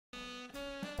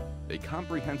a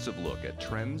comprehensive look at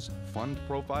trends, fund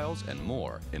profiles, and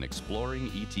more in Exploring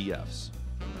ETFs.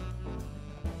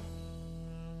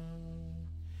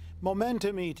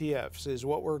 Momentum ETFs is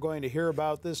what we're going to hear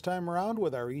about this time around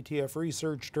with our ETF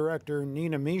Research Director,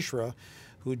 Nina Mishra,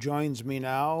 who joins me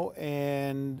now.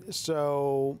 And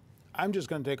so I'm just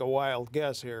going to take a wild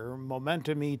guess here.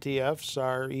 Momentum ETFs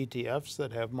are ETFs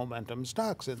that have momentum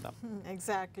stocks in them.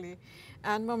 Exactly.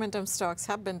 And momentum stocks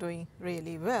have been doing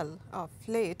really well of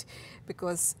late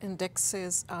because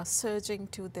indexes are surging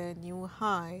to their new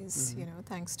highs,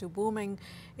 thanks to booming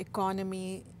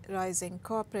economy, rising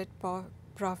corporate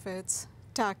profits,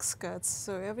 tax cuts.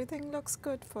 So everything looks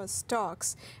good for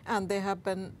stocks, and there have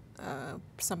been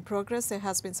some progress. There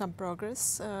has been some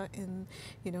progress in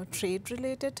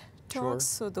trade-related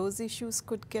talks. Sure. So those issues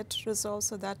could get resolved.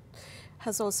 So that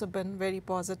has also been very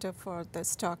positive for the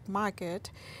stock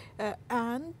market.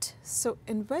 And so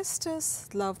investors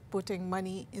love putting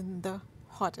money in the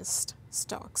hottest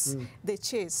stocks. They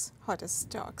chase hottest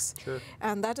stocks. Sure.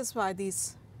 And that is why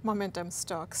these momentum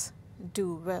stocks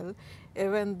do well,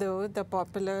 even though the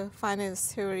popular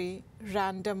finance theory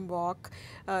random walk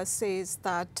says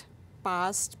that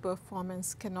past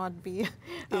performance cannot be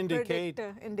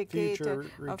indicator future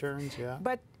returns.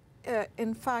 But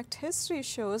in fact, history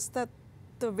shows that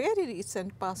the very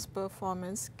recent past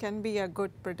performance can be a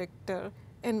good predictor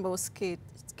in most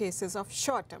cases of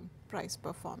short-term price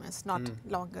performance, not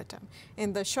longer term.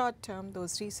 In the short term,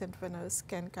 those recent winners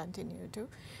can continue to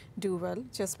do well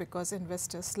just because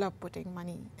investors love putting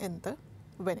money in the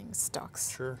winning stocks.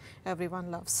 Sure.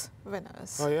 Everyone loves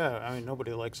winners. Oh yeah, I mean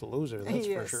nobody likes a loser, that's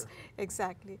yes, for sure.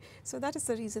 Exactly. So that is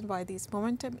the reason why these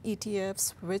momentum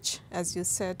ETFs, which as you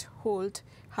said hold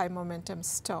high momentum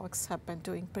stocks, have been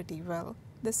doing pretty well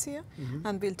this year.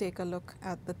 And we'll take a look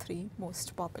at the three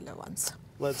most popular ones.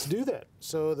 Let's do that.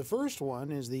 So the first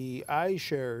one is the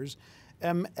iShares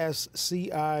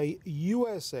MSCI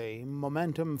USA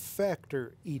Momentum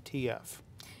Factor ETF.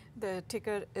 The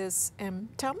ticker is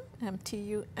MTUM,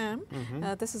 M-T-U-M.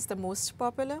 This is the most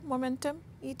popular momentum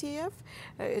ETF.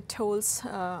 It holds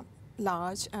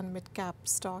large and mid-cap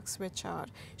stocks which are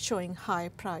showing high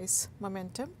price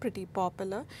momentum, pretty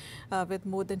popular, with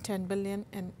more than 10 billion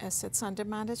in assets under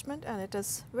management, and it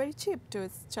is very cheap too.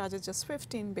 It charges just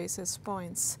 15 basis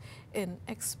points in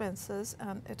expenses,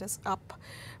 and it is up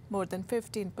more than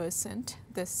 15%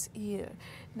 this year.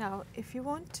 Now, if you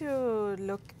want to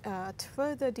look at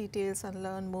further details and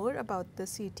learn more about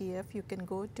this ETF, you can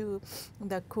go to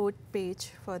the quote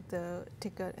page for the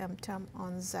ticker MTUM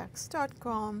on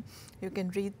Zacks.com. You can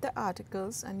read the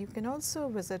articles, and you can also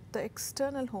visit the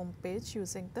external homepage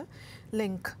using the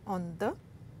link on the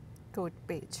quote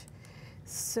page.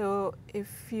 So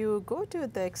if you go to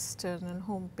the external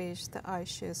homepage, the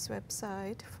iShares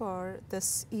website for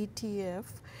this ETF,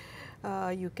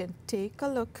 you can take a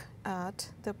look at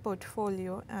the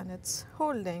portfolio and its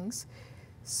holdings.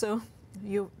 So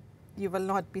you will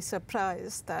not be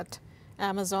surprised that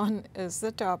Amazon is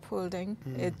the top holding.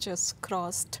 It just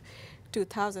crossed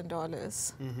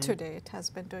 $2,000 today. It has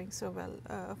been doing so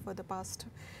well for the past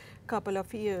couple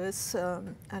of years,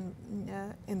 and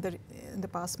in the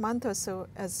past month or so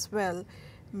as well.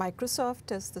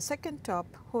 Microsoft is the second top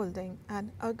holding,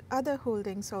 and other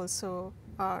holdings also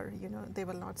are, they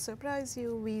will not surprise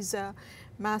you. Visa,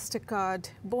 MasterCard,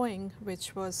 Boeing,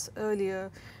 which was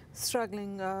earlier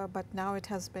struggling, but now it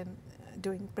has been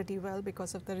doing pretty well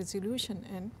because of the resolution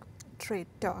in trade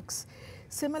talks.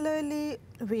 Similarly,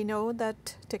 we know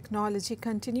that technology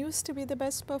continues to be the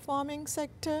best performing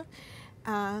sector,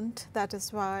 and that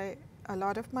is why a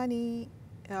lot of money,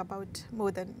 about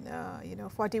more than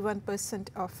 41%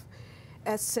 of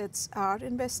assets are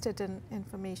invested in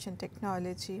information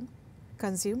technology.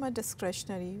 Consumer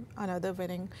discretionary, another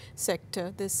winning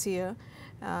sector this year,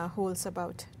 holds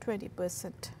about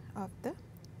 20% of the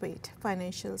weight.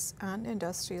 Financials and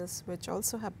industrials, which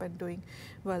also have been doing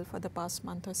well for the past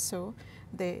month or so,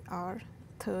 they are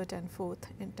third and fourth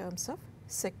in terms of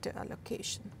sector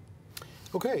allocation.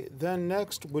 Okay, then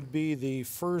next would be the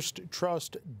First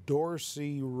Trust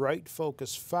Dorsey Right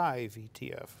Focus 5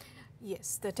 ETF.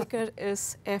 Yes, the ticker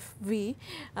is FV.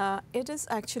 It is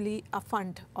actually a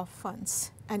fund of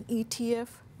funds, an ETF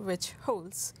which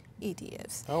holds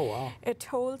ETFs. Oh, wow. It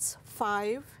holds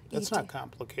 5 That's not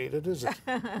complicated, is it?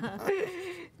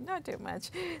 Not too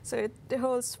much. So it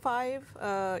holds 5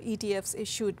 ETFs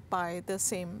issued by the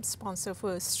same sponsor,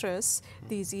 First Trust.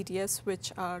 These ETFs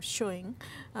which are showing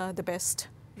the best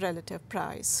relative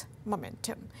price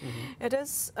momentum. It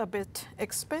is a bit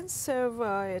expensive.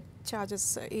 It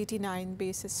charges 89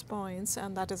 basis points,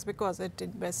 and that is because it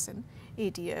invests in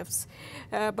ETFs,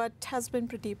 but has been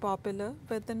pretty popular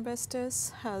with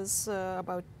investors, has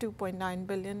about 2.9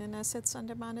 billion in assets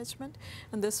under management,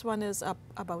 and this one is up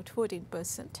about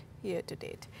 14% year to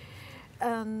date.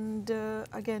 And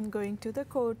again, going to the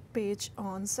code page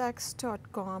on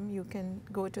Zacks.com, you can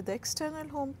go to the external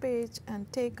home page and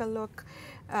take a look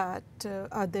at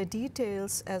other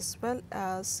details as well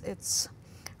as its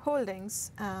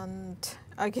holdings. And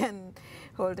again,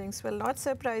 holdings will not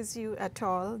surprise you at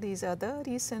all. These are the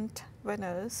recent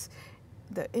winners: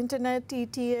 the Internet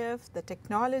ETF, the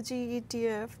Technology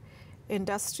ETF,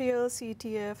 Industrials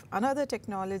ETF, another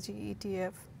Technology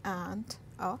ETF, and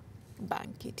a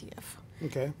Bank ETF.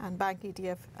 Okay. And Bank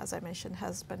ETF, as I mentioned,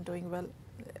 has been doing well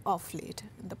off late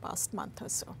in the past month or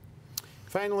so.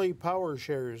 Finally,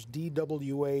 PowerShares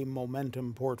DWA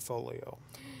Momentum Portfolio.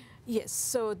 Yes,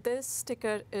 so this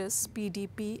ticker is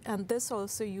PDP, and this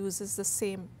also uses the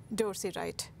same Dorsey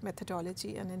Wright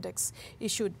methodology, an index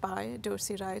issued by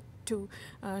Dorsey Wright to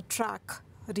track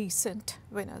recent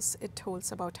winners. It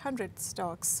holds about 100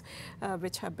 stocks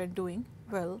which have been doing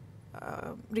well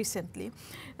recently.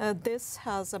 This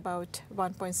has about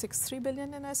 1.63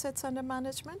 billion in assets under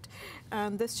management,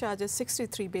 and this charges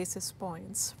 63 basis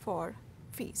points for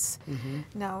fees.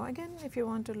 Now again, if you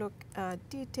want to look at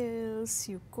details,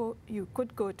 you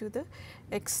could go to the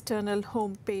external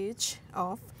home page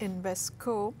of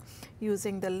Investco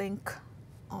using the link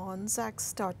on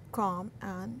Zacks.com,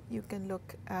 and you can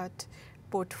look at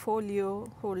portfolio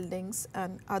holdings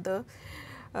and other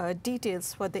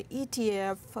details for the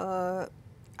ETF.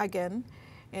 Again,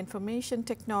 information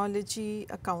technology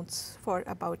accounts for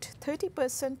about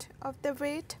 30% of the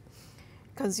weight,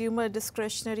 consumer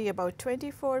discretionary about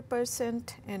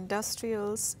 24%,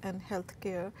 industrials and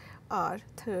healthcare are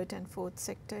third and fourth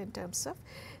sector in terms of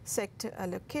sector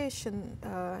allocation.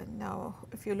 Now,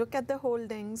 if you look at the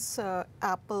holdings,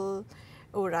 Apple,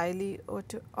 O'Reilly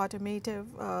Automotive,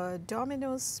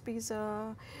 Domino's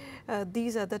Pizza,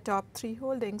 these are the top three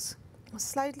holdings,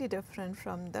 slightly different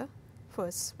from the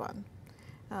first one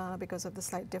because of the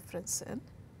slight difference in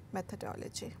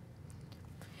methodology.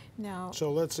 Now,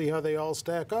 So let's see how they all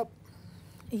stack up.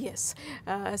 yes,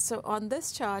 so on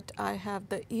this chart I have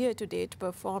the year-to-date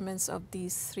performance of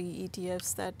these three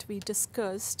ETFs that we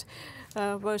discussed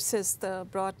versus the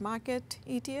broad market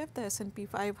ETF, the S&P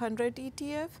 500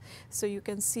 ETF. So you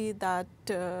can see that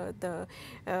the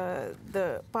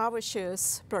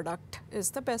PowerShares product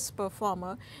is the best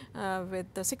performer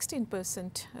with the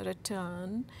 16%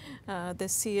 return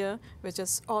this year, which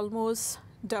is almost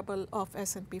double of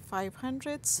S&P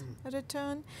 500's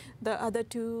return. The other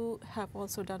two have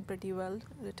also done pretty well,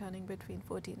 returning between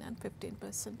 14 and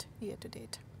 15% year to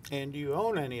date. And do you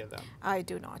own any of them? I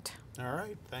do not. All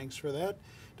right, thanks for that.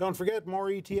 Don't forget, more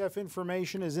ETF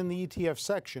information is in the ETF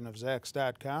section of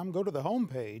Zacks.com. Go to the home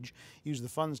page, use the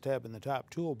Funds tab in the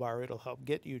top toolbar. It'll help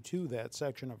get you to that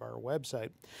section of our website.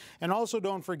 And also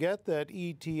don't forget that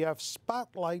ETF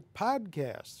Spotlight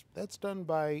podcast. That's done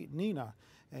by Nina,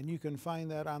 and you can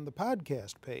find that on the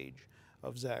podcast page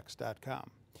of Zacks.com.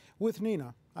 With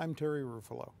Nina, I'm Terry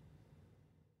Ruffalo.